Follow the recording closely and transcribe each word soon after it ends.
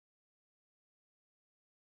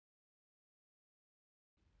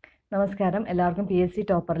നമസ്കാരം, എല്ലാവർക്കും PSC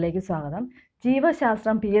ടോപ്പറിലേക്ക് സ്വാഗതം.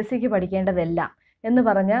 ജീവശാസ്ത്രം PSCക്ക് പഠിക്കേണ്ടതെല്ലാം എന്ന്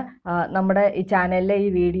പറഞ്ഞ നമ്മുടെ ഈ ചാനലിലെ ഈ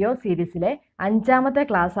വീഡിയോ സീരീസിലെ 5ാമത്തെ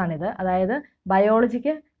ക്ലാസ്സാണിത്. അതായത്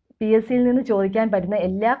ബയോളജിക്ക് PSCയിൽ നിന്ന് ചോദിക്കാൻ പറ്റുന്ന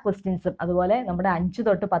എല്ലാ ക്വസ്റ്റ്യൻസും, അതുപോലെ നമ്മുടെ 5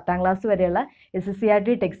 തൊട്ട് 10ാം ക്ലാസ് വരെയുള്ള SCERT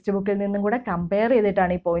ടെക്സ്റ്റ് ബുക്കിൽ നിന്നും കൂടെ കമ്പയർ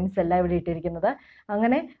ചെയ്തിട്ടാണ് ഈ പോയിന്റ്സ് എല്ലാം ഇവിടെ ഇട്ടിരിക്കുന്നത്.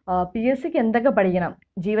 അങ്ങനെ PSCക്ക് എന്തൊക്കെ പഠിക്കണം,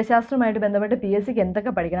 ജീവശാസ്ത്രവുമായിട്ട് ബന്ധപ്പെട്ട് PSCക്ക്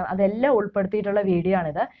എന്തൊക്കെ പഠിക്കണം, അതെല്ലാം ഉൾപ്പെടുത്തിയിട്ടുള്ള വീഡിയോ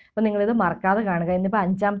ആണിത്. അപ്പോൾ നിങ്ങളിത് മറക്കാതെ കാണുക. ഇന്നിപ്പോൾ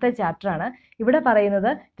 5ാമത്തെ ചാപ്റ്ററാണ്. ഇവിടെ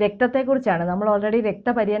പറയുന്നത് രക്തത്തെക്കുറിച്ചാണ്. നമ്മൾ ഓൾറെഡി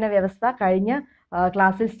രക്തപര്യന വ്യവസ്ഥ കഴിഞ്ഞ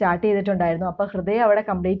ക്ലാസ്സിൽ സ്റ്റാർട്ട് ചെയ്തിട്ടുണ്ടായിരുന്നു. അപ്പോൾ ഹൃദയം അവിടെ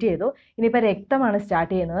കംപ്ലീറ്റ് ചെയ്തു. ഇനിയിപ്പോൾ രക്തമാണ്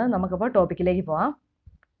സ്റ്റാർട്ട് ചെയ്യുന്നത്. നമുക്കപ്പോൾ ടോപ്പിക്കിലേക്ക് പോകാം.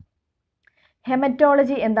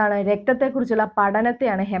 ഹെമറ്റോളജി എന്താണ്? രക്തത്തെക്കുറിച്ചുള്ള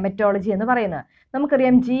പഠനത്തെയാണ് ഹെമറ്റോളജി എന്ന് പറയുന്നത്.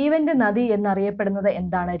 നമുക്കറിയാം ജീവന്റെ നദി എന്നറിയപ്പെടുന്നത്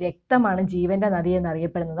എന്താണ്? രക്തമാണ് ജീവന്റെ നദി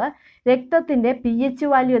എന്നറിയപ്പെടുന്നത്. രക്തത്തിന്റെ pH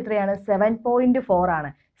വാല്യൂ എത്രയാണ്? 7.4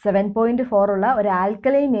 ആണ്. 7.4 ഉള്ള ഒരു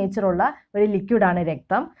ആൽക്കലൈൻ നേച്ചറുള്ള ഒരു ലിക്വിഡാണ്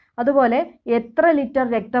രക്തം. അതുപോലെ എത്ര ലിറ്റർ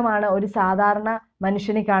രക്തമാണ് ഒരു സാധാരണ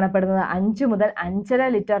മനുഷ്യന് കാണപ്പെടുന്നത്? 5 മുതൽ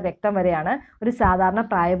 5.5 ലിറ്റർ രക്തം വരെയാണ് ഒരു സാധാരണ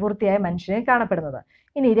പ്രായപൂർത്തിയായ മനുഷ്യന് കാണപ്പെടുന്നത്.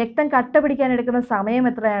 ഇനി രക്തം കട്ട പിടിക്കാൻ എടുക്കുന്ന സമയം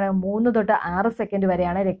എത്രയാണ്? 3 തൊട്ട് 6 സെക്കൻഡ്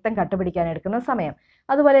വരെയാണ് രക്തം കട്ട പിടിക്കാൻ എടുക്കുന്ന സമയം.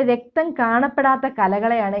 അതുപോലെ രക്തം കാണപ്പെടാത്ത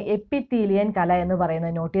കലകളെയാണ് എപ്പിത്തീലിയൻ കല എന്ന്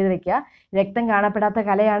പറയുന്നത്. നോട്ട് ചെയ്ത് വെക്കുക. രക്തം കാണപ്പെടാത്ത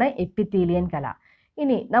കലയാണ് എപ്പിത്തീലിയൻ കല.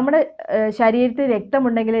 ഇനി നമ്മുടെ ശരീരത്തിൽ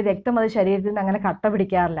രക്തമുണ്ടെങ്കിൽ രക്തം അത് ശരീരത്തിൽ നിന്ന് അങ്ങനെ കട്ട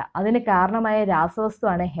പിടിക്കാറില്ല. അതിന് കാരണമായ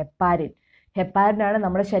രാസവസ്തുവാണ് ഹെപ്പാരിൻ. ഹെപ്പാരിനാണ്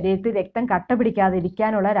നമ്മുടെ ശരീരത്തിൽ രക്തം കട്ട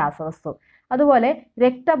പിടിക്കാതിരിക്കാനുള്ള രാസവസ്തു. അതുപോലെ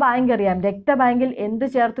രക്തബാങ്ക് അറിയാം. രക്തബാങ്കിൽ എന്ത്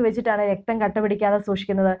ചേർത്ത് വെച്ചിട്ടാണ് രക്തം കട്ട പിടിക്കാതെ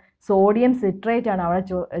സൂക്ഷിക്കുന്നത്? സോഡിയം സിട്രേറ്റ് ആണ് അവിടെ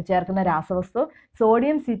ചേർക്കുന്ന രാസവസ്തു.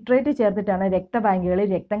 സോഡിയം സിട്രേറ്റ് ചേർത്തിട്ടാണ് രക്തബാങ്കുകളിൽ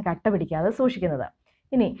രക്തം കട്ട പിടിക്കാതെ സൂക്ഷിക്കുന്നത്.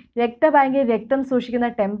 ഇനി രക്തബാങ്കിൽ രക്തം സൂക്ഷിക്കുന്ന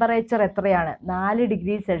ടെമ്പറേച്ചർ എത്രയാണ്? 4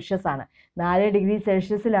 ഡിഗ്രി സെൽഷ്യസ് ആണ്. 4 ഡിഗ്രി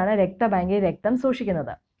സെൽഷ്യസിലാണ് രക്തബാങ്കിൽ രക്തം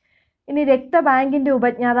സൂക്ഷിക്കുന്നത്. ഇനി രക്തബാങ്കിന്റെ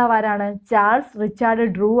ഉപജ്ഞാതാവ് ആരാണ്? ചാൾസ് റിച്ചാർഡ്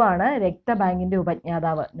ഡ്രൂ ആണ് രക്തബാങ്കിന്റെ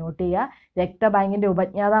ഉപജ്ഞാതാവ്. നോട്ട് ചെയ്യുക. രക്തബാങ്കിന്റെ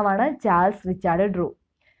ഉപജ്ഞാതാവാണ് ചാൾസ് റിച്ചാർഡ് ഡ്രൂ.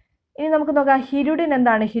 ഇനി നമുക്ക് നോക്കാം, ഹിരുഡിൻ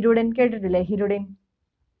എന്താണ്? ഹിരുഡിൻ കേട്ടിട്ടില്ലേ? ഹിരുഡിൻ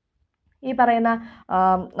ഈ പറയുന്ന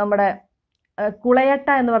നമ്മുടെ കുളയട്ട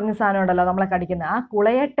എന്ന് പറഞ്ഞ സാധനം ഉണ്ടല്ലോ, നമ്മളെ കടിക്കുന്ന ആ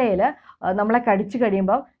കുളയട്ടയിൽ നമ്മളെ കടിച്ചു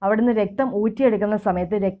കഴിയുമ്പോൾ അവിടുന്ന് രക്തം ഊറ്റിയെടുക്കുന്ന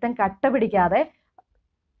സമയത്ത് രക്തം കട്ട പിടിക്കാതെ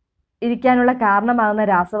ഇരിക്കാനുള്ള കാരണമാകുന്ന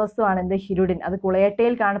രാസവസ്തുവാണ് എന്ത്? ഹിരുഡിൻ. അത്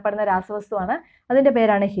കുളയട്ടയിൽ കാണപ്പെടുന്ന രാസവസ്തുവാണ്. അതിൻ്റെ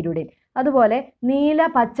പേരാണ് ഹിരുഡിൻ. അതുപോലെ നീല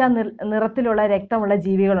പച്ച നിറത്തിലുള്ള രക്തമുള്ള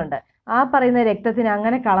ജീവികളുണ്ട്. ആ പറയുന്ന രക്തത്തിന്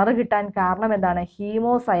അങ്ങനെ കളർ കിട്ടാൻ കാരണം എന്താണ്?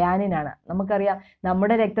 ഹീമോസയാനിൻ ആണ്. നമുക്കറിയാം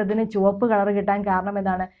നമ്മുടെ രക്തത്തിന് ചുവപ്പ് കളർ കിട്ടാൻ കാരണം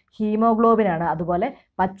എന്താണ്? ഹീമോഗ്ലോബിൻ ആണ്. അതുപോലെ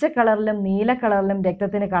പച്ച കളറിലും നീല കളറിലും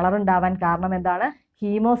രക്തത്തിന് കളർ ഉണ്ടാവാൻ കാരണം എന്താണ്?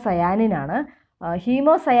 ഹീമോസയാനിൻ ആണ്.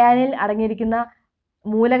 ഹീമോസയാനിൽ അടങ്ങിയിരിക്കുന്ന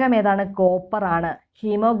മൂലകം ഏതാണ്? കോപ്പർ ആണ്.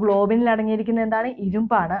 ഹീമോഗ്ലോബിനിൽ അടങ്ങിയിരിക്കുന്ന എന്താണ്?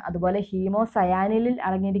 ഇരുമ്പാണ്. അതുപോലെ ഹീമോസയാനിലിൽ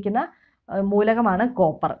അടങ്ങിയിരിക്കുന്ന മൂലകമാണ്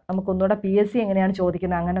കോപ്പർ. നമുക്കൊന്നുകൂടെ PSC എങ്ങനെയാണ്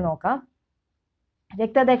ചോദിക്കുന്നത് അങ്ങനെ നോക്കാം.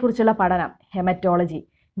 രക്തത്തെക്കുറിച്ചുള്ള പഠനം ഹെമറ്റോളജി.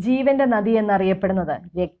 ജീവന്റെ നദി എന്നറിയപ്പെടുന്നത്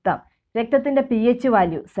രക്തം. രക്തത്തിന്റെ pH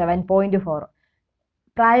വാല്യൂ 7.4.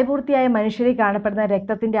 പ്രായപൂർത്തിയായ മനുഷ്യരിൽ കാണപ്പെടുന്ന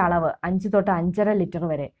രക്തത്തിന്റെ അളവ് 5 തൊട്ട് 5.5 ലിറ്റർ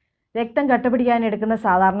വരെ. രക്തം കട്ടപിടിക്കാൻ എടുക്കുന്ന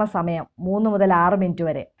സാധാരണ സമയം 3 മുതൽ 6 മിനിറ്റ്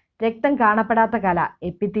വരെ. രക്തം കാണപ്പെടാത്ത കല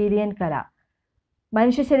എപ്പിത്തീലിയൻ കല.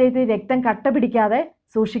 മനുഷ്യ ശരീരത്തിൽ രക്തം കട്ട പിടിക്കാതെ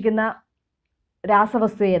സൂക്ഷിക്കുന്ന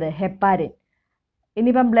രാസവസ്തു ഏത്? ഹെപ്പാരിൻ.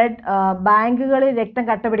 ഇനിയിപ്പം ബ്ലഡ് ബാങ്കുകളിൽ രക്തം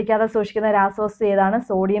കട്ട പിടിക്കാതെ സൂക്ഷിക്കുന്ന രാസവസ്തു ഏതാണ്?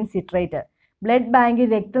 Sodium citrate. ബ്ലഡ് ബാങ്കിൽ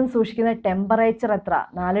രക്തം സൂക്ഷിക്കുന്ന ടെമ്പറേച്ചർ എത്ര?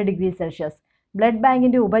 4 ഡിഗ്രി സെൽഷ്യസ്. ബ്ലഡ്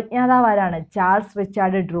ബാങ്കിന്റെ ഉപജ്ഞാതാവ് ആരാണ്? Charles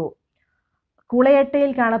Richard Drew.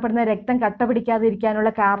 കുളയട്ടയിൽ കാണപ്പെടുന്ന രക്തം കട്ട പിടിക്കാതെ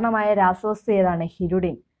ഇരിക്കാനുള്ള കാരണമായ രാസവസ്തു ഏതാണ്?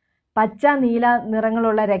 ഹിരുഡിൻ. പച്ച നീല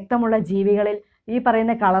നിറങ്ങളുള്ള രക്തമുള്ള ജീവികളിൽ ഈ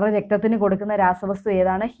പറയുന്ന കളറ് രക്തത്തിന് കൊടുക്കുന്ന രാസവസ്തു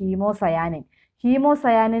ഏതാണ്? ഹീമോസയാനിൻ.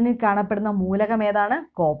 ഹീമോസയാനിനിൽ കാണപ്പെടുന്ന മൂലകം ഏതാണ്?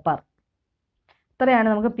 കോപ്പർ. ഇത്രയാണ്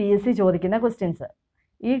നമുക്ക് PSC ചോദിക്കുന്ന ക്വസ്റ്റ്യൻസ്.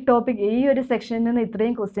 ഈ ഒരു സെക്ഷനിൽ നിന്ന്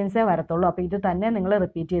ഇത്രയും ക്വസ്റ്റ്യൻസേ വരത്തുള്ളൂ. അപ്പോൾ ഇത് തന്നെ നിങ്ങൾ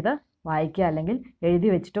റിപ്പീറ്റ് ചെയ്ത് വായിക്കുക, അല്ലെങ്കിൽ എഴുതി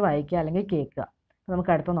വെച്ചിട്ട് വായിക്കുക, അല്ലെങ്കിൽ കേൾക്കുക.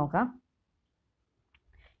 നമുക്ക് അടുത്ത് നോക്കാം.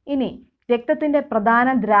 ഇനി രക്തത്തിന്റെ പ്രധാന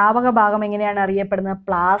ദ്രാവക ഭാഗം എങ്ങനെയാണ് അറിയപ്പെടുന്നത്?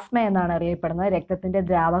 പ്ലാസ്മ എന്നാണ് അറിയപ്പെടുന്നത്. രക്തത്തിന്റെ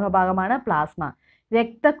ദ്രാവക ഭാഗമാണ് പ്ലാസ്മ.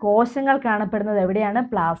 രക്തകോശങ്ങൾ കാണപ്പെടുന്നത് എവിടെയാണ്?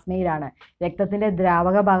 പ്ലാസ്മയിലാണ്. രക്തത്തിന്റെ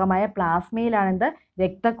ദ്രാവക ഭാഗമായ പ്ലാസ്മയിലാണെന്ത്?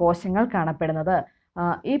 രക്തകോശങ്ങൾ കാണപ്പെടുന്നത്.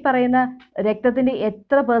 ഈ പറയുന്ന രക്തത്തിന്റെ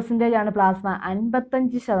എത്ര % ആണ് പ്ലാസ്മ?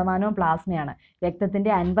 55% പ്ലാസ്മയാണ്.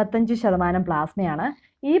 രക്തത്തിന്റെ 55% പ്ലാസ്മയാണ്.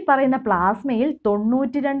 ഈ പറയുന്ന പ്ലാസ്മയിൽ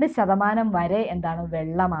 92% വരെ എന്താണ്?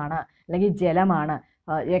 വെള്ളമാണ്, അല്ലെങ്കിൽ ജലമാണ്.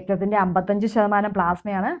 രക്തത്തിന്റെ 55%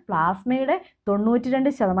 പ്ലാസ്മയാണ്. പ്ലാസ്മയുടെ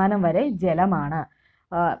 92% വരെ ജലമാണ്.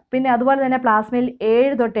 പിന്നെ അതുപോലെ തന്നെ പ്ലാസ്മയിൽ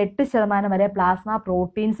 7 തൊട്ട് 8% വരെ പ്ലാസ്മ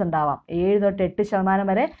പ്രോട്ടീൻസ് ഉണ്ടാവാം. 7 തൊട്ട് 8%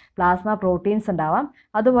 വരെ പ്ലാസ്മ പ്രോട്ടീൻസ് ഉണ്ടാവാം.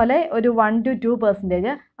 അതുപോലെ ഒരു 1 to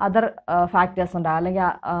 2% അതർ ഫാക്ടേഴ്സ് ഉണ്ടാകും, അല്ലെങ്കിൽ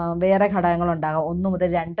വേറെ ഘടകങ്ങളുണ്ടാകാം, 1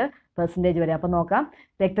 മുതൽ 2% വരെ. അപ്പോൾ നോക്കാം,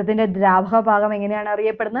 രക്തത്തിൻ്റെ ദ്രാവക ഭാഗം എങ്ങനെയാണ്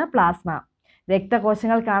അറിയപ്പെടുന്നത്? പ്ലാസ്മ.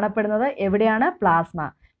 രക്തകോശങ്ങൾ കാണപ്പെടുന്നത് എവിടെയാണ്?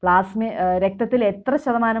 രക്തത്തിൽ എത്ര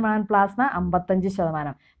ശതമാനമാണ് പ്ലാസ്മ?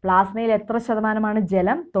 55%. പ്ലാസ്മയിൽ എത്ര ശതമാനമാണ്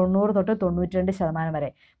ജലം? 90 തൊട്ട് 92% വരെ.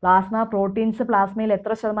 പ്ലാസ്മ പ്രോട്ടീൻസ് പ്ലാസ്മയിൽ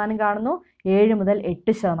എത്ര ശതമാനം കാണുന്നു? 7 മുതൽ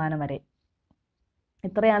 8% വരെ.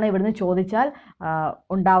 ഇത്രയാണ് ഇവിടുന്ന് ചോദിച്ചാൽ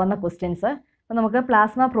ഉണ്ടാവുന്ന ക്വസ്റ്റ്യൻസ്. അപ്പോൾ നമുക്ക്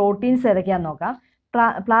പ്ലാസ്മ പ്രോട്ടീൻസ് ഏതൊക്കെയാണെന്ന് നോക്കാം.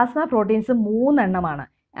 പ്ലാസ്മ പ്രോട്ടീൻസ് 3 എണ്ണമാണ്: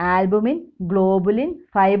 ആൽബുമിൻ, ഗ്ലോബുലിൻ,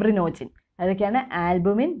 ഫൈബ്രിനോജിൻ. അതൊക്കെയാണ്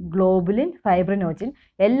ആൽബുമിൻ, ഗ്ലോബുലിൻ, ഫൈബ്രിനോജിൻ.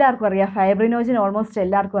 എല്ലാവർക്കും അറിയാം, ഫൈബ്രിനോജിൻ ഓൾമോസ്റ്റ്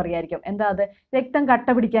എല്ലാവർക്കും അറിയായിരിക്കും. എന്താ അത്? രക്തം കട്ട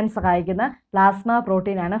പിടിക്കാൻ സഹായിക്കുന്ന പ്ലാസ്മ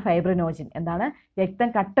പ്രോട്ടീനാണ് ഫൈബ്രിനോജിൻ. എന്താണ്? രക്തം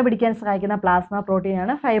കട്ട പിടിക്കാൻ സഹായിക്കുന്ന പ്ലാസ്മ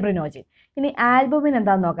പ്രോട്ടീനാണ് ഫൈബ്രിനോജിൻ. ഇനി ആൽബുമിൻ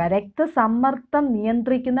എന്താണെന്ന് നോക്കാം. രക്തസമ്മർദ്ദം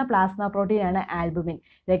നിയന്ത്രിക്കുന്ന പ്ലാസ്മ പ്രോട്ടീനാണ് ആൽബുമിൻ.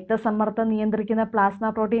 രക്തസമ്മർദ്ദം നിയന്ത്രിക്കുന്ന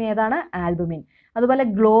പ്ലാസ്മ പ്രോട്ടീൻ ഏതാണ്? ആൽബുമിൻ. അതുപോലെ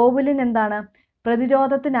ഗ്ലോബുലിൻ എന്താണ്?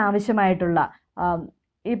 പ്രതിരോധത്തിന് ആവശ്യമായിട്ടുള്ള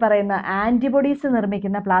ഈ പറയുന്ന ആൻറ്റിബോഡീസ്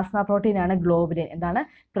നിർമ്മിക്കുന്ന പ്ലാസ്മ പ്രോട്ടീനാണ് ഗ്ലോബുലിൻ. എന്താണ്?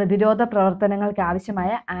 പ്രതിരോധ പ്രവർത്തനങ്ങൾക്ക്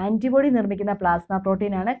ആവശ്യമായ ആൻറ്റിബോഡി നിർമ്മിക്കുന്ന പ്ലാസ്മ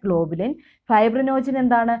പ്രോട്ടീനാണ് ഗ്ലോബുലിൻ. ഫൈബ്രിനോജിൻ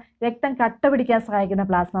എന്താണ്? രക്തം കട്ട പിടിക്കാൻ സഹായിക്കുന്ന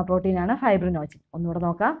പ്ലാസ്മ പ്രോട്ടീനാണ് ഫൈബ്രിനോജിൻ. ഒന്നുകൂടെ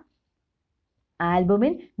നോക്കാം.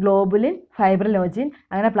 Albumin, globulin, fibrinogen.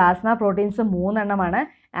 അങ്ങനെ പ്ലാസ്മ പ്രോട്ടീൻസ് 3 എണ്ണമാണ്.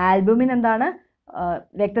 ആൽബുമിൻ എന്താണ്?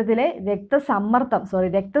 രക്തത്തിലെ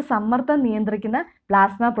രക്തസമ്മർദ്ദം നിയന്ത്രിക്കുന്ന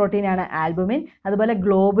പ്ലാസ്മ പ്രോട്ടീനാണ് ആൽബുമിൻ. അതുപോലെ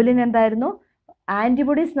ഗ്ലോബുലിൻ എന്തായിരുന്നു?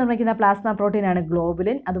 ആൻറ്റിബോഡീസ് നിർമ്മിക്കുന്ന പ്ലാസ്മ പ്രോട്ടീനാണ്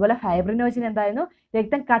ഗ്ലോബുലിൻ. അതുപോലെ ഫൈബ്രിനോജിൻ എന്തായിരുന്നു?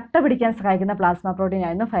 രക്തം കട്ട പിടിക്കാൻ സഹായിക്കുന്ന പ്ലാസ്മ പ്രോട്ടീൻ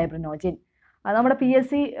ആയിരുന്നു ഫൈബ്രിനോജിൻ. നമ്മുടെ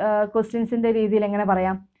PSC ക്വസ്റ്റ്യൻസിൻ്റെ രീതിയിൽ എങ്ങനെ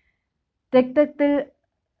പറയാം?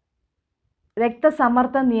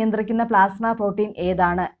 രക്തസമ്മർദ്ദം നിയന്ത്രിക്കുന്ന പ്ലാസ്മ പ്രോട്ടീൻ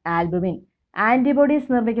ഏതാണ്? ആൽബുമിൻ.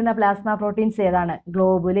 ആൻറ്റിബോഡീസ് നിർമ്മിക്കുന്ന പ്ലാസ്മ പ്രോട്ടീൻസ് ഏതാണ്?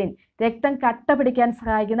 ഗ്ലോബുലിൻ. രക്തം കട്ട പിടിക്കാൻ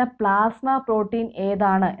സഹായിക്കുന്ന പ്ലാസ്മ പ്രോട്ടീൻ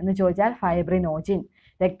ഏതാണ് എന്ന് ചോദിച്ചാൽ ഫൈബ്രിനോജിൻ.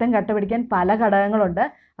 രക്തം കട്ട പിടിക്കാൻ പല ഘടകങ്ങളുണ്ട്.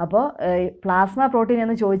 അപ്പോൾ പ്ലാസ്മ പ്രോട്ടീൻ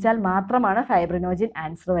എന്ന് ചോദിച്ചാൽ മാത്രമാണ് ഫൈബ്രിനോജിൻ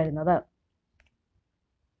ആൻസർ വരുന്നത്.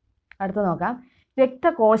 അടുത്ത നോക്കാം.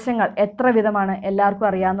 രക്തകോശങ്ങൾ എത്ര വിധമാണ്? എല്ലാവർക്കും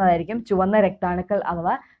അറിയാവുന്നതായിരിക്കും. ചുവന്ന രക്താണുക്കൾ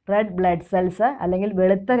അഥവാ റെഡ് ബ്ലഡ് സെൽസ്, അല്ലെങ്കിൽ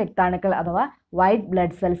വെളുത്ത രക്താണുക്കൾ അഥവാ വൈറ്റ്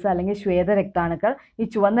ബ്ലഡ് സെൽസ്, അല്ലെങ്കിൽ ശ്വേത രക്താണുക്കൾ. ഈ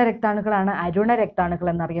ചുവന്ന രക്താണുക്കളാണ് അരുണ രക്താണുക്കൾ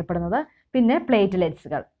എന്നറിയപ്പെടുന്നത്. പിന്നെ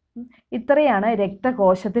പ്ലേറ്റ്ലെറ്റ്സുകൾ. ഇത്രയാണ്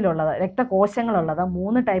രക്തകോശങ്ങളുള്ളത്.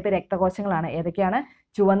 3 ടൈപ്പ് രക്തകോശങ്ങളാണ്. ഏതൊക്കെയാണ്?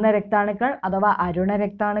 ചുവന്ന രക്താണുക്കൾ അഥവാ അരുണ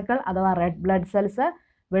രക്താണുക്കൾ അഥവാ റെഡ് ബ്ലഡ് സെൽസ്,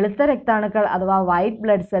 വെളുത്ത രക്താണുക്കൾ അഥവാ വൈറ്റ്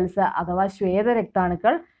ബ്ലഡ് സെൽസ് അഥവാ ശ്വേത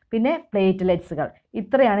രക്താണുക്കൾ, പിന്നെ പ്ലേറ്റ്ലെറ്റ്സുകൾ.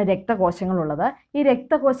 ഇത്രയാണ് രക്തകോശങ്ങളുള്ളത്. ഈ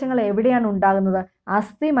രക്തകോശങ്ങൾ എവിടെയാണ് ഉണ്ടാകുന്നത്?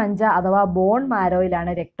 അസ്ഥിമജ്ജ അഥവാ ബോൺ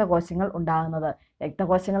മാരോയിലാണ് രക്തകോശങ്ങൾ ഉണ്ടാകുന്നത്.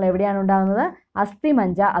 രക്തകോശങ്ങൾ എവിടെയാണ് ഉണ്ടാകുന്നത്?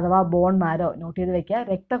 അസ്ഥിമജ്ജ അഥവാ ബോൺ മാരോ. നോട്ട് ചെയ്ത് വെക്കുക.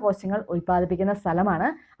 രക്തകോശങ്ങൾ ഉൽപ്പാദിപ്പിക്കുന്ന സ്ഥലമാണ്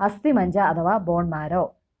അസ്ഥിമജ്ജ അഥവാ ബോൺ മാരോ.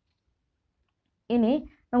 ഇനി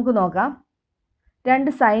നമുക്ക് നോക്കാം.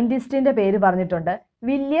 2 സയന്റിസ്റ്റിന്റെ പേര് പറഞ്ഞിട്ടുണ്ട്.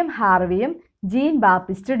 William ഹാർവിയും gene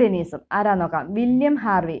Baptist ഡെനീസും. ആരാ നോക്കാം. വില്യം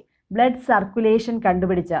ഹാർവി, ബ്ലഡ് സർക്കുലേഷൻ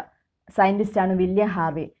കണ്ടുപിടിച്ച സയന്റിസ്റ്റാണ് വില്യം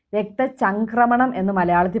ഹാർവി. രക്തചംക്രമണം എന്ന്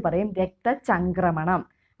മലയാളത്തിൽ പറയും. രക്തചംക്രമണം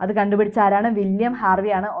അത് കണ്ടുപിടിച്ച ആരാണ്? വില്യം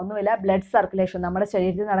ഹാർവിയാണ്. ഒന്നുമില്ല, ബ്ലഡ് സർക്കുലേഷൻ, നമ്മുടെ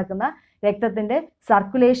ശരീരത്തിൽ നടക്കുന്ന രക്തത്തിൻ്റെ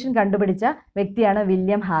സർക്കുലേഷൻ കണ്ടുപിടിച്ച വ്യക്തിയാണ്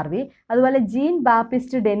വില്യം ഹാർവി. അതുപോലെ ജീൻ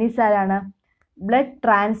ബാപ്റ്റിസ്റ്റ് ഡെനിസ് ആരാണ്? ബ്ലഡ്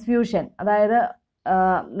ട്രാൻസ്ഫ്യൂഷൻ, അതായത്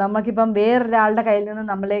നമുക്കിപ്പം വേറൊരാളുടെ കയ്യിൽ നിന്ന്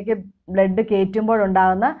നമ്മളിലേക്ക് ബ്ലഡ്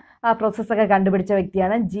കയറ്റുമ്പോഴുണ്ടാകുന്ന ആ പ്രോസസ്സൊക്കെ കണ്ടുപിടിച്ച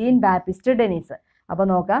വ്യക്തിയാണ് ജീൻ ബാപ്റ്റിസ്റ്റ് ഡെനിസ്. അപ്പോൾ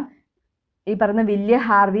നോക്കാം. ഈ പറഞ്ഞ വില്യം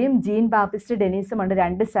ഹാർവിയും ജീൻ ബാപ്റ്റിസ്റ്റ് ഡെനീസും ഉണ്ട്.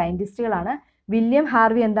 2 സയന്റിസ്റ്റുകളാണ്. വില്യം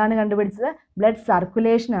ഹാർവി എന്താണ് കണ്ടുപിടിച്ചത്? ബ്ലഡ്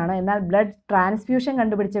സർക്കുലേഷൻ ആണ്. എന്നാൽ ബ്ലഡ് ട്രാൻസ്ഫ്യൂഷൻ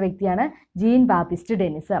കണ്ടുപിടിച്ച വ്യക്തിയാണ് gene Baptist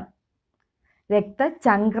Denis.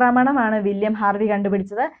 രക്തചംക്രമണമാണ് William Harvey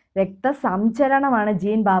കണ്ടുപിടിച്ചത്. രക്തസംചരണമാണ്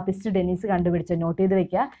ജീൻ ബാപ്റ്റിസ്റ്റ് ഡെനീസ് കണ്ടുപിടിച്ചത്. നോട്ട് ചെയ്ത്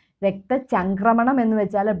വെക്കുക. രക്തചംക്രമണം എന്ന്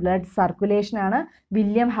വെച്ചാൽ ബ്ലഡ് സർക്കുലേഷൻ ആണ്,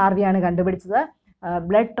 വില്യം ഹാർവിയാണ് കണ്ടുപിടിച്ചത്.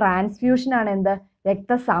 ബ്ലഡ് ട്രാൻസ്ഫ്യൂഷൻ ആണ് എന്ത്?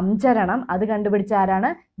 രക്തസംചരണം. അത് കണ്ടുപിടിച്ച ആരാണ്?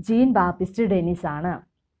 ജീൻ ബാപ്റ്റിസ്റ്റ് ഡെനിസ് ആണ്.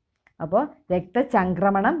 അപ്പോൾ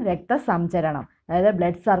രക്തചംക്രമണം, രക്തസംചരണം, അതായത്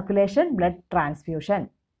ബ്ലഡ് സർക്കുലേഷൻ, ബ്ലഡ് ട്രാൻസ്ഫ്യൂഷൻ.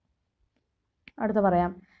 അടുത്ത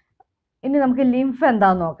പറയാം. ഇനി നമുക്ക് ലിംഫ്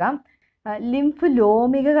എന്താണെന്ന് നോക്കാം. ലിംഫ്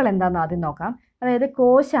ലോമികകൾ എന്താണെന്ന് ആദ്യം നോക്കാം. അതായത്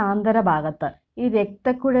കോശാന്തര ഭാഗത്ത് ഈ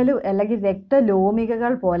രക്തക്കുഴൽ അല്ലെങ്കിൽ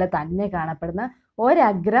രക്തലോമികകൾ പോലെ തന്നെ കാണപ്പെടുന്ന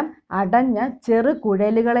ഒരഗ്രം അടഞ്ഞ ചെറു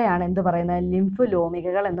കുഴലുകളെയാണ് എന്ത് പറയുന്നത്? ലിംഫ്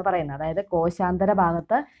ലോമികകൾ എന്ന് പറയുന്നത്. അതായത് കോശാന്തര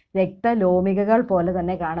ഭാഗത്ത് രക്തലോമികകൾ പോലെ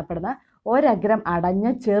തന്നെ കാണപ്പെടുന്ന ഒരഗ്രം അടഞ്ഞ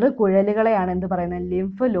ചെറു കുഴലുകളെയാണ് എന്ത് പറയുന്നത്?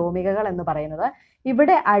 ലിംഫ് ലോമികകൾ എന്ന് പറയുന്നത്.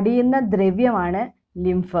 ഇവിടെ അടിയുന്ന ദ്രവ്യമാണ്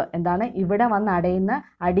ലിംഫ്. എന്താണ്? ഇവിടെ വന്ന്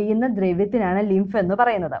അടിയുന്ന ദ്രവ്യത്തിനാണ് ലിംഫ് എന്ന്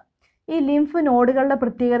പറയുന്നത്. ഈ ലിംഫ് നോഡുകളുടെ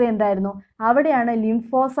പ്രത്യേകത എന്തായിരുന്നു? അവിടെയാണ്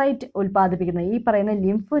ലിംഫോസൈറ്റ് ഉൽപ്പാദിപ്പിക്കുന്നത്. ഈ പറയുന്ന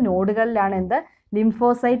ലിംഫ് നോഡുകളിലാണ് എന്ത്?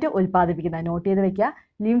 ലിംഫോസൈറ്റ് ഉൽപ്പാദിപ്പിക്കുന്നത്. നോട്ട് ചെയ്ത് വെക്കുക,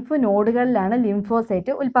 ലിംഫ് നോഡുകളിലാണ്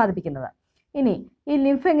ലിംഫോസൈറ്റ് ഉൽപ്പാദിപ്പിക്കുന്നത്. ഇനി ഈ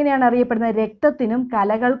ലിംഫ് എങ്ങനെയാണ് അറിയപ്പെടുന്നത്? രക്തത്തിനും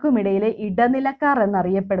കലകൾക്കുമിടയിലെ ഇടനിലക്കാർ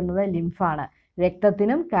എന്നറിയപ്പെടുന്നത് ലിംഫാണ്.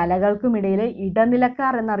 രക്തത്തിനും കലകൾക്കുമിടയിലെ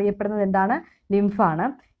ഇടനിലക്കാർ എന്നറിയപ്പെടുന്നത് എന്താണ്? ലിംഫാണ്.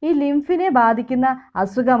 ഈ ലിംഫിനെ ബാധിക്കുന്ന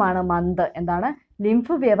അസുഖമാണ് മന്ത്. എന്താണ്?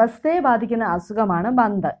 ലിംഫ് വ്യവസ്ഥയെ ബാധിക്കുന്ന അസുഖമാണ്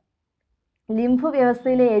മന്ത്. ലിംഫ്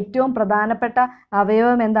വ്യവസ്ഥയിലെ ഏറ്റവും പ്രധാനപ്പെട്ട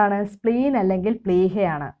അവയവം എന്താണ്? സ്പ്ലീൻ അല്ലെങ്കിൽ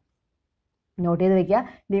പ്ലീഹയാണ്. നോട്ട് ചെയ്ത് വെക്കുക,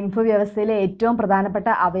 ലിംഫ് വ്യവസ്ഥയിലെ ഏറ്റവും പ്രധാനപ്പെട്ട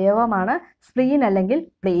അവയവമാണ് സ്പ്ലീൻ അല്ലെങ്കിൽ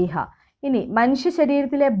പ്ലീഹ. ഇനി മനുഷ്യ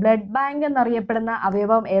ശരീരത്തിലെ ബ്ലഡ് ബാങ്ക് എന്നറിയപ്പെടുന്ന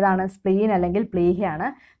അവയവം ഏതാണ്? സ്പ്ലീൻ അല്ലെങ്കിൽ പ്ലീഹയാണ്.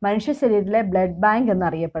 മനുഷ്യ ശരീരത്തിലെ ബ്ലഡ് ബാങ്ക്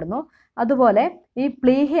എന്നറിയപ്പെടുന്നു. അതുപോലെ ഈ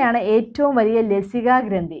പ്ലീഹയാണ് ഏറ്റവും വലിയ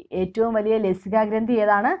ലസികാഗ്രന്ഥി. ഏറ്റവും വലിയ ലസികാഗ്രന്ഥി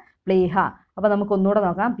ഏതാണ്? പ്ലീഹ. അപ്പോൾ നമുക്ക് ഒന്നുകൂടെ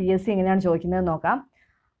നോക്കാം, PSC എങ്ങനെയാണ് ചോദിക്കുന്നത് നോക്കാം.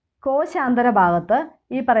 കോശാന്തര ഭാഗത്ത്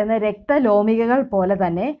ഈ പറയുന്ന രക്തലോമികകൾ പോലെ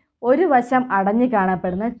തന്നെ ഒരു വശം അടഞ്ഞു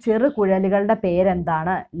കാണപ്പെടുന്ന ചെറു കുഴലുകളുടെ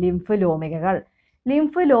പേരെന്താണ്? ലിംഫ് ലോമികകൾ.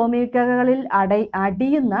 ലിംഫ് ലോമികകളിൽ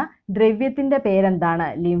അടിയുന്ന ദ്രവ്യത്തിന്റെ പേരെന്താണ്?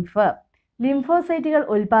 ലിംഫ്. ലിംഫോസൈറ്റുകൾ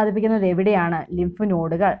ഉൽപ്പാദിപ്പിക്കുന്നത് എവിടെയാണ്? ലിംഫ്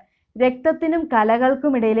നോഡുകൾ. രക്തത്തിനും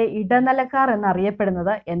കലകൾക്കുമിടയിലെ ഇടനിലക്കാർ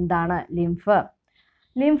എന്നറിയപ്പെടുന്നത് എന്താണ്? ലിംഫ്.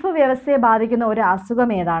 ലിംഫ് വ്യവസ്ഥയെ ബാധിക്കുന്ന ഒരു അസുഖം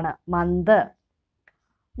ഏതാണ്? മന്ത്.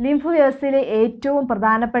 ലിംഫ് വ്യവസ്ഥയിലെ ഏറ്റവും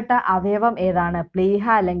പ്രധാനപ്പെട്ട അവയവം ഏതാണ്? പ്ലീഹ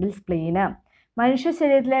അല്ലെങ്കിൽ സ്പ്ലീന്. മനുഷ്യ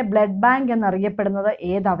ശരീരത്തിലെ ബ്ലഡ് ബാങ്ക് എന്നറിയപ്പെടുന്നത്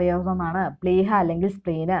ഏത് അവയവമാണ്? പ്ലീഹ അല്ലെങ്കിൽ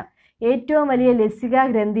സ്പ്ലീന്. ഏറ്റവും വലിയ ലസികാ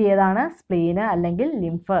ഗ്രന്ഥി ഏതാണ്? സ്പ്ലീന് അല്ലെങ്കിൽ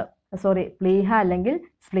ലിംഫ്. പ്ലീഹ അല്ലെങ്കിൽ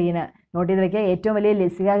സ്പ്ലീന്. നോട്ട് ചെയ്ത് വെക്കുക, ഏറ്റവും വലിയ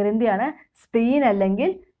ലസികാ ഗ്രന്ഥിയാണ് സ്പ്ലീൻ അല്ലെങ്കിൽ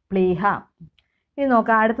പ്ലീഹ. ഇനി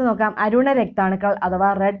നോക്കാം, അടുത്ത് നോക്കാം, അരുണ രക്താണുക്കൾ അഥവാ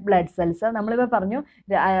റെഡ് ബ്ലഡ് സെൽസ്. നമ്മളിപ്പോൾ പറഞ്ഞു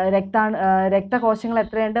രക്തകോശങ്ങൾ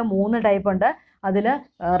എത്രയുണ്ട്? 3 ടൈപ്പ് ഉണ്ട്. അതിൽ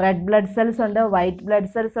റെഡ് ബ്ലഡ് സെൽസ് ഉണ്ട്, വൈറ്റ്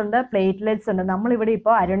ബ്ലഡ് സെൽസ് ഉണ്ട്, പ്ലേറ്റ്ലെറ്റ്സ് ഉണ്ട്. നമ്മളിവിടെ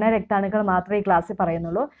ഇപ്പോൾ അരുണ രക്താണുക്കൾ മാത്രമേ ഈ ക്ലാസ്സിൽ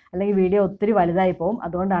പറയുന്നുള്ളൂ, അല്ലെങ്കിൽ വീഡിയോ ഒത്തിരി വലുതായി പോകും.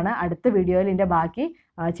 അതുകൊണ്ടാണ് അടുത്ത വീഡിയോയിൽ ഇതിൻ്റെ ബാക്കി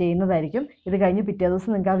ചെയ്യുന്നതായിരിക്കും. ഇത് കഴിഞ്ഞ് പിറ്റേ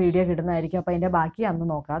ദിവസം നിങ്ങൾക്ക് ആ വീഡിയോ കിട്ടുന്നതായിരിക്കും. അപ്പോൾ അതിൻ്റെ ബാക്കി അന്ന്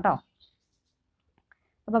നോക്കാം കേട്ടോ.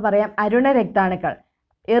 അപ്പോൾ പറയാം, അരുണ രക്താണുക്കൾ.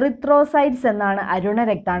 എറിത്രോസൈറ്റ്സ് എന്നാണ് അരുണ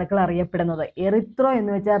രക്താണുക്കൾ അറിയപ്പെടുന്നത്. എറിത്രോ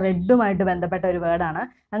എന്ന് വെച്ചാൽ റെഡുമായിട്ട് ബന്ധപ്പെട്ട ഒരു വേർഡാണ്.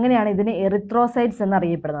 അങ്ങനെയാണ് ഇതിന് എറിത്രോസൈറ്റ്സ്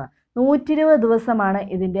എന്നറിയപ്പെടുന്നത്. 120 ദിവസമാണ്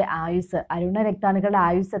ഇതിൻ്റെ ആയുസ്. അരുണ രക്താണുക്കളുടെ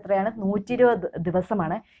ആയുസ് എത്രയാണ്? 120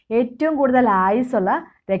 ദിവസമാണ്. ഏറ്റവും കൂടുതൽ ആയുസ്സുള്ള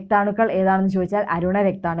രക്താണുക്കൾ ഏതാണെന്ന് ചോദിച്ചാൽ അരുണ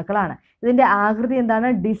രക്താണുക്കളാണ്. ഇതിൻ്റെ ആകൃതി എന്താണ്?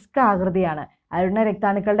 ഡിസ്ക് ആകൃതിയാണ്. അരുണ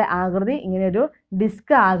രക്താണുക്കളുടെ ആകൃതി ഇങ്ങനെയൊരു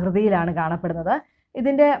ഡിസ്ക് ആകൃതിയിലാണ് കാണപ്പെടുന്നത്.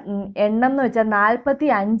 ഇതിൻ്റെ എണ്ണം എന്ന് വെച്ചാൽ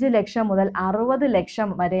 45 ലക്ഷം മുതൽ 60 ലക്ഷം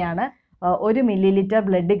വരെയാണ് 1 മില്ലിലിറ്റർ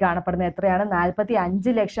ബ്ലഡിൽ കാണപ്പെടുന്നത്. എത്രയാണ്?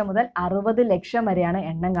 45 ലക്ഷം മുതൽ 60 ലക്ഷം വരെയാണ്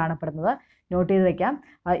എണ്ണം കാണപ്പെടുന്നത്. നോട്ട് ചെയ്ത് വെക്കാം.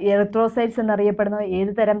 എറിത്രോസൈറ്റ്സ് എന്നറിയപ്പെടുന്നത്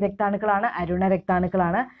ഏത് തരം രക്താണുക്കളാണ്? അരുണ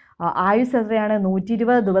രക്താണുക്കളാണ്. ആയുസ് എത്രയാണ്?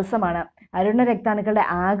 120 ദിവസമാണ്. അരുണ രക്താണുക്കളുടെ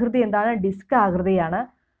ആകൃതി എന്താണ്? ഡിസ്ക് ആകൃതിയാണ്.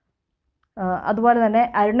 അതുപോലെ തന്നെ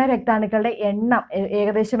അരുണ രക്താണുക്കളുടെ എണ്ണം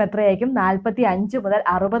ഏകദേശം എത്രയായിരിക്കും? 45 മുതൽ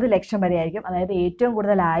 60 ലക്ഷം വരെ ആയിരിക്കും. അതായത് ഏറ്റവും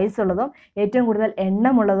കൂടുതൽ ആയുസ്സുള്ളതും ഏറ്റവും കൂടുതൽ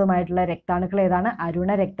എണ്ണമുള്ളതുമായിട്ടുള്ള രക്താണുക്കൾ ഏതാണ്?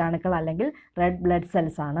 അരുണ രക്താണുക്കൾ അല്ലെങ്കിൽ റെഡ് ബ്ലഡ്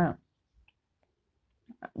സെൽസ് ആണ്.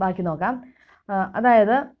 ബാക്കി നോക്കാം.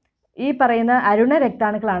 അതായത് ഈ പറയുന്ന അരുണ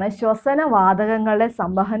രക്താണുക്കളാണ് ശ്വസനവാതകങ്ങളുടെ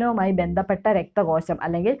സംവഹനവുമായി ബന്ധപ്പെട്ട രക്തകോശം,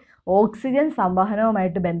 അല്ലെങ്കിൽ ഓക്സിജൻ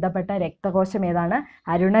സംവഹനവുമായിട്ട് ബന്ധപ്പെട്ട രക്തകോശം ഏതാണ്?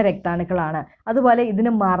 അരുണ രക്താണുക്കളാണ്. അതുപോലെ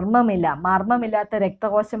ഇതിന് മർമ്മമില്ല. മർമ്മമില്ലാത്ത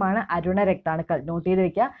രക്തകോശമാണ് അരുണ രക്താണുക്കൾ. നോട്ട് ചെയ്ത്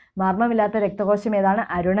വെക്കുക, മർമ്മമില്ലാത്ത രക്തകോശം ഏതാണ്?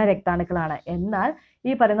 അരുണ രക്താണുക്കളാണ്. എന്നാൽ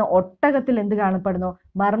ഈ പറയുന്ന ഒട്ടകത്തിൽ എന്ത് കാണപ്പെടുന്നു?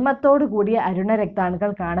 മർമ്മത്തോടു കൂടിയ അരുണ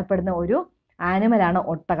രക്താണുക്കൾ കാണപ്പെടുന്ന ഒരു ആനിമലാണ്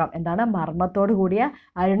ഒട്ടകം. എന്താണ്? മർമ്മത്തോടു കൂടിയ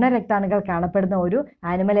അരുണ രക്താണുക്കൾ കാണപ്പെടുന്ന ഒരു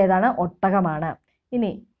ആനിമൽ ഏതാണ്? ഒട്ടകമാണ്.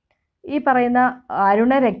 ഇനി ഈ പറയുന്ന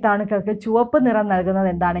അരുണ രക്താണുക്കൾക്ക് ചുവപ്പ് നിറം നൽകുന്നത്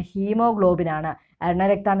എന്താണ്? ഹീമോഗ്ലോബിനാണ്. അരുണ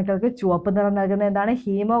രക്താണുക്കൾക്ക് ചുവപ്പ് നിറം നൽകുന്നത് എന്താണ്?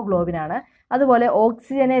 ഹീമോഗ്ലോബിനാണ്. അതുപോലെ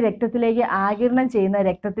ഓക്സിജനെ രക്തത്തിലേക്ക് ആഗിരണം ചെയ്യുന്ന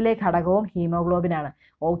രക്തത്തിലെ ഘടകവും ഹീമോഗ്ലോബിനാണ്.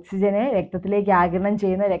 ഓക്സിജനെ രക്തത്തിലേക്ക് ആഗിരണം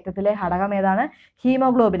ചെയ്യുന്ന രക്തത്തിലെ ഘടകം ഏതാണ്?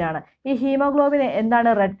 ഹീമോഗ്ലോബിനാണ്. ഈ ഹീമോഗ്ലോബിൻ എന്താണ്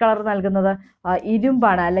റെഡ് കളർ നൽകുന്നത്?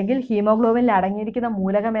 ഇരുമ്പാണ്. അല്ലെങ്കിൽ ഹീമോഗ്ലോബിനിൽ അടങ്ങിയിരിക്കുന്ന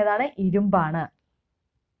മൂലകം ഏതാണ്? ഇരുമ്പാണ്.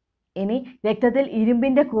 ഇനി രക്തത്തിൽ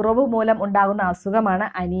ഇരുമ്പിന്റെ കുറവ് മൂലം ഉണ്ടാകുന്ന അസുഖമാണ്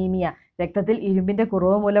അനീമിയ. രക്തത്തിൽ ഇരുമ്പിന്റെ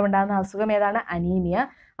കുറവ് മൂലം ഉണ്ടാകുന്ന അസുഖം ഏതാണ്? അനീമിയ.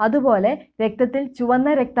 അതുപോലെ രക്തത്തിൽ ചുവന്ന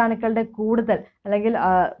രക്താണുക്കളുടെ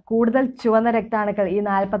കൂടുതൽ ചുവന്ന രക്താണുക്കൾ, ഈ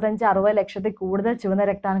 45-60 ലക്ഷത്തിൽ കൂടുതൽ ചുവന്ന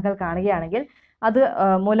രക്താണുക്കൾ കാണുകയാണെങ്കിൽ അത്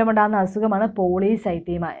മൂലമുണ്ടാകുന്ന അസുഖമാണ്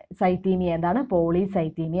പോളിസൈത്തീമിയ. എന്താണ്?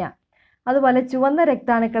 പോളിസൈത്തീമിയ. അതുപോലെ ചുവന്ന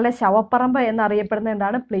രക്താണുക്കളുടെ ശവപ്പറമ്പ് എന്നറിയപ്പെടുന്ന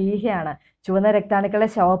എന്താണ്? പ്ലീഹയാണ്. ചുവന്ന രക്താണുക്കളുടെ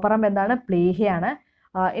ശവപ്പറമ്പ് എന്താണ്? പ്ലീഹയാണ്.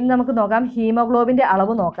 ഇനി നമുക്ക് നോക്കാം, ഹീമോഗ്ലോബിൻ്റെ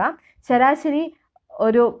അളവ് നോക്കാം. ശരാശരി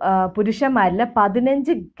ഒരു പുരുഷന്മാരിൽ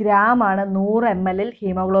 15 gram ആണ് 100 ml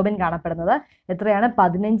ഹീമോഗ്ലോബിൻ കാണപ്പെടുന്നത്. എത്രയാണ്?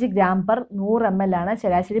 15 gram per 100 ml ആണ്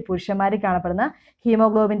ശരാശരി പുരുഷന്മാരിൽ കാണപ്പെടുന്ന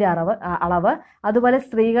ഹീമോഗ്ലോബിൻ്റെ അളവ്. അതുപോലെ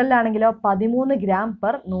സ്ത്രീകളിലാണെങ്കിലോ 13 gram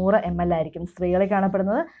per 100 ml ആയിരിക്കും. സ്ത്രീകളിൽ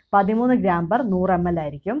കാണപ്പെടുന്നത് 13 gram per 100 ml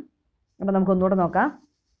ആയിരിക്കും. അപ്പോൾ നമുക്കൊന്നുകൂടെ നോക്കാം.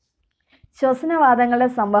 ശ്വസനവാതങ്ങളുടെ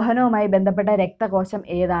സംവഹനവുമായി ബന്ധപ്പെട്ട രക്തകോശം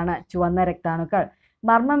ഏതാണ്? ചുവന്ന രക്താണുക്കൾ.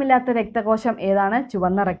 മർമ്മമില്ലാത്ത രക്തകോശം ഏതാണ്?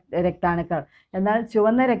 ചുവന്ന രക്താണുക്കൾ. എന്നാൽ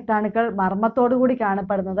ചുവന്ന രക്താണുക്കൾ മർമ്മത്തോടുകൂടി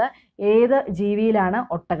കാണപ്പെടുന്നത് ഏത് ജീവിയിലാണ്?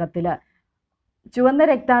 ഒട്ടകത്തിൽ. ചുവന്ന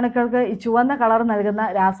രക്താണുക്കൾക്ക് ഈ ചുവന്ന കളർ നൽകുന്ന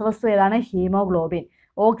രാസവസ്തു ഏതാണ്? ഹീമോഗ്ലോബിൻ.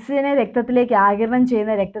 ഓക്സിജനെ രക്തത്തിലേക്ക് ആഗിരണം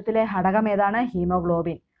ചെയ്യുന്ന രക്തത്തിലെ ഘടകം ഏതാണ്?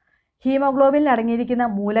 ഹീമോഗ്ലോബിൻ. ഹീമോഗ്ലോബിനിൽ അടങ്ങിയിരിക്കുന്ന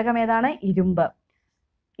മൂലകം ഏതാണ്? ഇരുമ്പ്.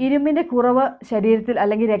 ഇരുമ്പിൻ്റെ കുറവ് ശരീരത്തിൽ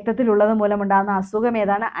അല്ലെങ്കിൽ രക്തത്തിലുള്ളത് മൂലമുണ്ടാകുന്ന അസുഖം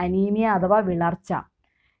ഏതാണ്? അനീമിയ അഥവാ വിളർച്ച.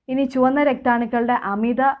 ഇനി ചുവന്ന രക്താണുക്കളുടെ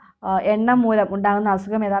അമിത എണ്ണം മൂലം ഉണ്ടാകുന്ന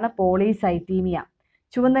അസുഖം ഏതാണ്? പോളിസൈത്തീമിയ.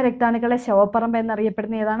 ചുവന്ന രക്താണുക്കളുടെ ശവപ്പറമ്പ്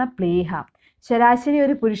എന്നറിയപ്പെടുന്ന ഏതാണ്? പ്ലീഹ. ശരാശരി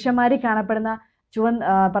ഒരു പുരുഷന്മാരിൽ കാണപ്പെടുന്ന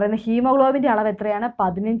പറയുന്ന ഹീമോഗ്ലോബിൻ്റെ അളവ് എത്രയാണ്?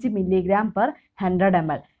 15 mg per 100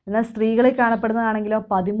 ml. എന്നാൽ സ്ത്രീകളിൽ കാണപ്പെടുന്നതാണെങ്കിലോ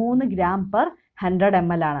 13 gram per 100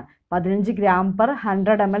 ml ആണ്. 15 gram per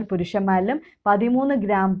 100 ml പുരുഷന്മാരിലും 13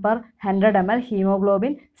 gram per 100 ml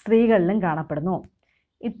haemoglobin സ്ത്രീകളിലും കാണപ്പെടുന്നു.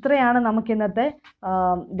 ഇത്രയാണ് നമുക്ക് ഇന്നത്തെ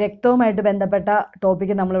രക്തവുമായിട്ട് ബന്ധപ്പെട്ട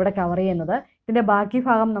ടോപ്പിക്ക് നമ്മളിവിടെ കവർ ചെയ്യുന്നത്. ഇതിൻ്റെ ബാക്കി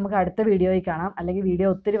ഭാഗം നമുക്ക് അടുത്ത വീഡിയോയിൽ കാണാം. അല്ലെങ്കിൽ വീഡിയോ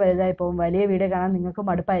ഒത്തിരി വലുതായി പോകും. വലിയ വീഡിയോ കാണാൻ നിങ്ങൾക്ക്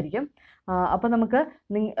മടുപ്പായിരിക്കും. അപ്പോൾ നമുക്ക്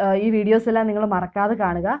ഈ വീഡിയോസ് എല്ലാം നിങ്ങൾ മറക്കാതെ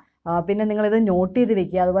കാണുക. പിന്നെ നിങ്ങളിത് നോട്ട് ചെയ്ത്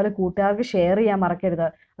വെക്കുക. അതുപോലെ കൂട്ടുകാർക്ക് ഷെയർ ചെയ്യാൻ മറക്കരുത്.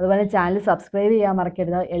 അതുപോലെ ചാനൽ സബ്സ്ക്രൈബ് ചെയ്യാൻ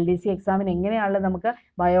മറക്കരുത്. LDC എക്സാമിന് എങ്ങനെയാണല്ലോ നമുക്ക്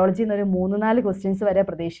ബയോളജിയിൽ നിന്ന് ഒരു 3-4 ക്വസ്റ്റ്യൻസ് വരെ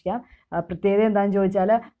പ്രതീക്ഷിക്കാം. പ്രത്യേകത എന്താണെന്ന് ചോദിച്ചാൽ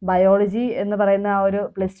ബയോളജി എന്ന് പറയുന്ന ആ ഒരു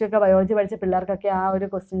 +2 ഒക്കെ ബയോളജി പഠിച്ച പിള്ളേർക്കൊക്കെ ആ ഒരു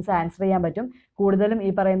ക്വസ്റ്റ്യൻസ് ആൻസർ ചെയ്യാൻ പറ്റും. കൂടുതലും ഈ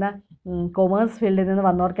പറയുന്ന കൊമേഴ്സ് ഫീൽഡിൽ നിന്ന്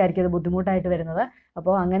വന്നവർക്കായിരിക്കും അത് ബുദ്ധിമുട്ടായിട്ട് വരുന്നത്.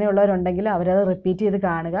 അപ്പോൾ അങ്ങനെയുള്ളവരുണ്ടെങ്കിൽ അവരത് റിപ്പീറ്റ് ചെയ്ത്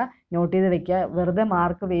കാണുക, നോട്ട് ചെയ്ത് വെക്കുക. വെറുതെ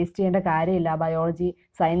മാർക്ക് വേസ്റ്റ് ചെയ്യേണ്ട കാര്യമില്ല. ബയോളജി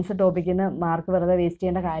സയൻസ് ടോപ്പിക്കിന് മാർക്ക് വെറുതെ വേസ്റ്റ്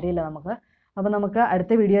ചെയ്യേണ്ട കാര്യമില്ല നമുക്ക്. അപ്പോൾ നമുക്ക്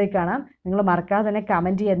അടുത്ത വീഡിയോയിൽ കാണാം. നിങ്ങൾ മറക്കാതെ തന്നെ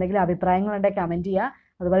കമൻറ്റ് ചെയ്യുക. എന്തെങ്കിലും അഭിപ്രായങ്ങളുണ്ടെങ്കിൽ കമൻറ്റ് ചെയ്യുക.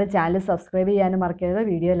 അതുപോലെ ചാനൽ സബ്സ്ക്രൈബ് ചെയ്യാനും മറക്കരുത്.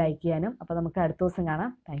 വീഡിയോ ലൈക്ക് ചെയ്യാനും. അപ്പോൾ നമുക്ക് അടുത്ത ദിവസം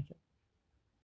കാണാം. Thank you.